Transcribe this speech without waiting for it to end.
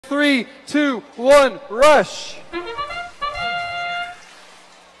3, 2, 1, rush.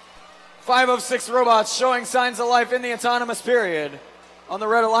 5 of 6 robots showing signs of life in the autonomous period. On the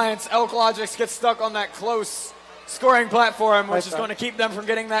Red Alliance, Elk Logics gets stuck on that close scoring platform, which is going to keep them from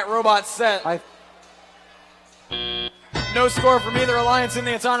getting that robot set. No score from either alliance in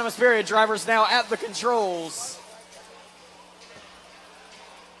the autonomous period. Drivers now at the controls.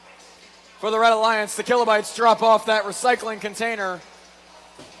 For the Red Alliance, the Kilobytes drop off that recycling container.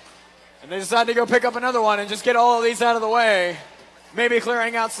 And they decide to go pick up another one and just get all of these out of the way. Maybe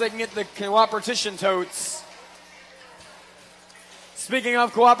clearing out so they can get the cooperation totes. Speaking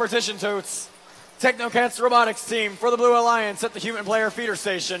of cooperation totes, Technocat's robotics team for the Blue Alliance at the human player feeder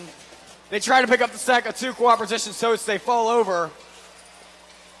station. They try to pick up the stack of 2 cooperation totes. They fall over.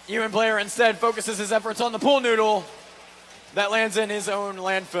 Human player instead focuses his efforts on the pool noodle that lands in his own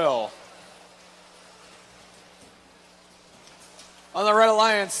landfill. On the Red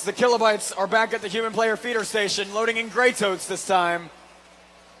Alliance, the Kilobytes are back at the human player feeder station, loading in gray totes this time.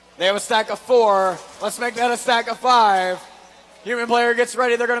 They have a stack of 4. Let's make that a stack of 5. Human player gets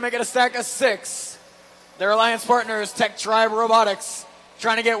ready. They're going to make it a stack of 6. Their alliance partners, Tech Tribe Robotics,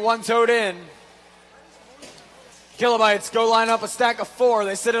 trying to get 1 tote in. Kilobytes go line up a stack of 4.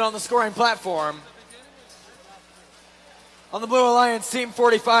 They sit it on the scoring platform. On the Blue Alliance, Team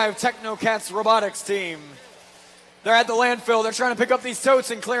 45, Technocat's robotics team. They're at the landfill. They're trying to pick up these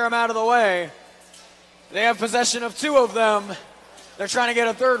totes and clear them out of the way. They have possession of 2 of them. They're trying to get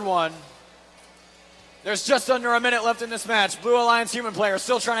a 3rd one. There's just under a minute left in this match. Blue Alliance human player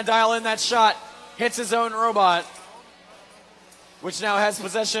still trying to dial in that shot. Hits his own robot, which now has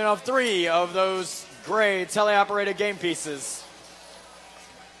possession of 3 of those gray teleoperated game pieces.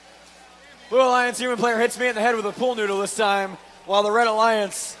 Blue Alliance human player hits me in the head with a pool noodle this time, while the Red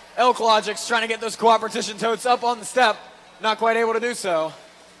Alliance Elk Logic's trying to get those cooperation totes up on the step, not quite able to do so.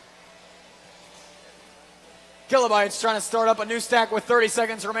 Kilobytes trying to start up a new stack with 30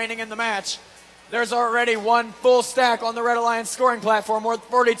 seconds remaining in the match. There's already 1 full stack on the Red Alliance scoring platform worth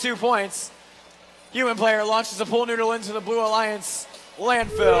 42 points. Human player launches a pool noodle into the Blue Alliance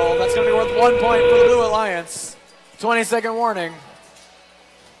landfill. That's going to be worth 1 point for the Blue Alliance. 20-second warning.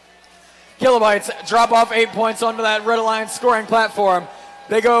 Kilobytes drop off 8 points onto that Red Alliance scoring platform.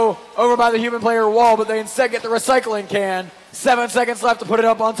 They go over by the human player wall, but they instead get the recycling can. 7 seconds left to put it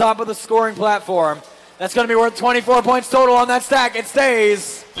up on top of the scoring platform. That's going to be worth 24 points total on that stack. It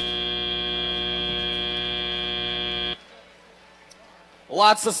stays.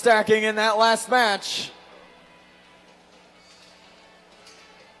 Lots of stacking in that last match.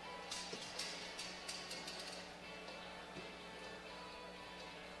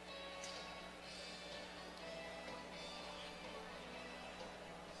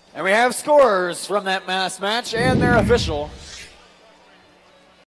 And we have scores from that last match, and they're official.